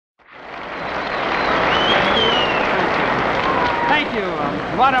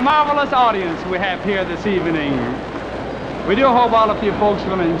What a marvelous audience we have here this evening. We do hope all of you folks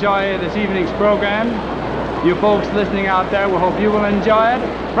will enjoy this evening's program. You folks listening out there, we hope you will enjoy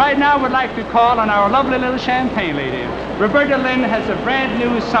it. Right now, we'd like to call on our lovely little champagne lady. Roberta Linn has a brand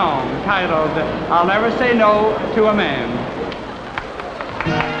new song titled, I'll Never Say No to a Man.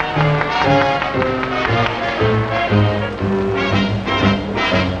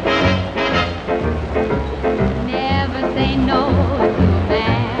 Never say no to a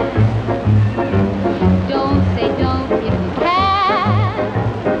man. Don't say don't if you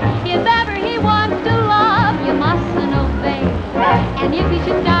can. If ever he wants to love, you mustn't obey. And if he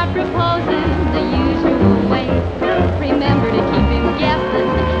should start proposing the usual way, remember to keep him guessing.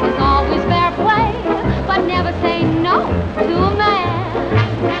 It's always fair play, but never say no to a man.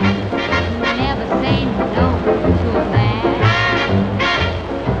 Never say no to a man.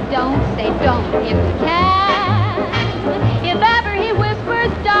 Don't say don't if you can. If ever he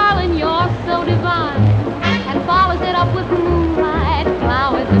whispers, darling, you're so divine, and follows it up with moonlight,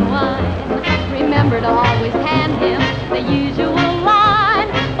 flowers and wine, remember to always hand him the usual line,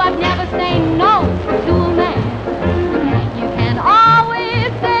 but never say no to a man. You can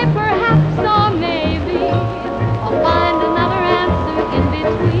always say perhaps or maybe, or find another answer in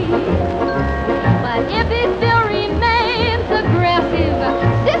between. But if he still remains aggressive,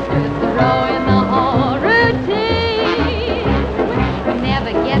 sisters throw in the whole routine.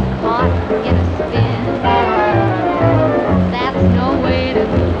 Never get caught in a spin. That's no way to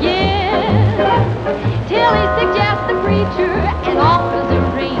begin. Till he suggests the preacher and offers a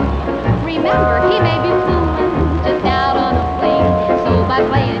ring. Remember, he may be fooling just out on a fling. So by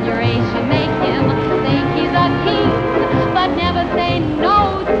playing your ace, you make him think he's a king. But never say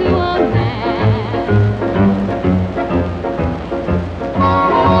no to a man.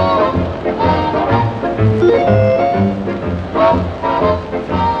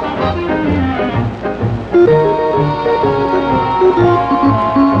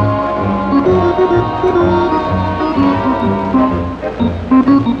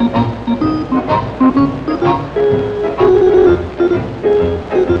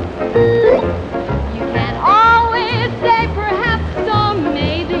 You can always say perhaps or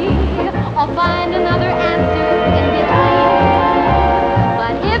maybe, or find another answer in between.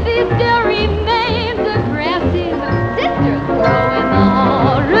 But if he still remains aggressive, sisters throw in the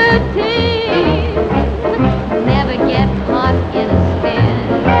whole routine. Never get caught in a spin.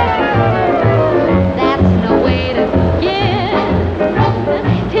 That's no way to begin.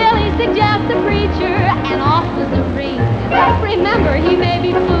 Till he suggests a preacher and offers a ring. Remember, he may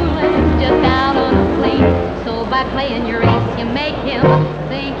be fooling just out on a fling. So by playing your ace, you make him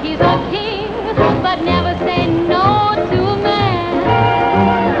think he's a king. But never say no to a man.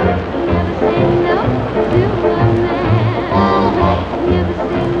 Never say no to a man. Never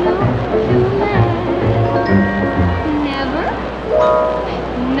say no to a man. Never?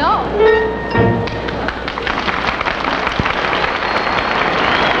 No.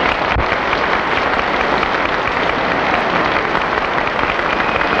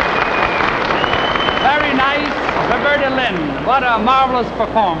 Very nice, Roberta Linn. What a marvelous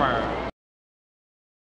performer.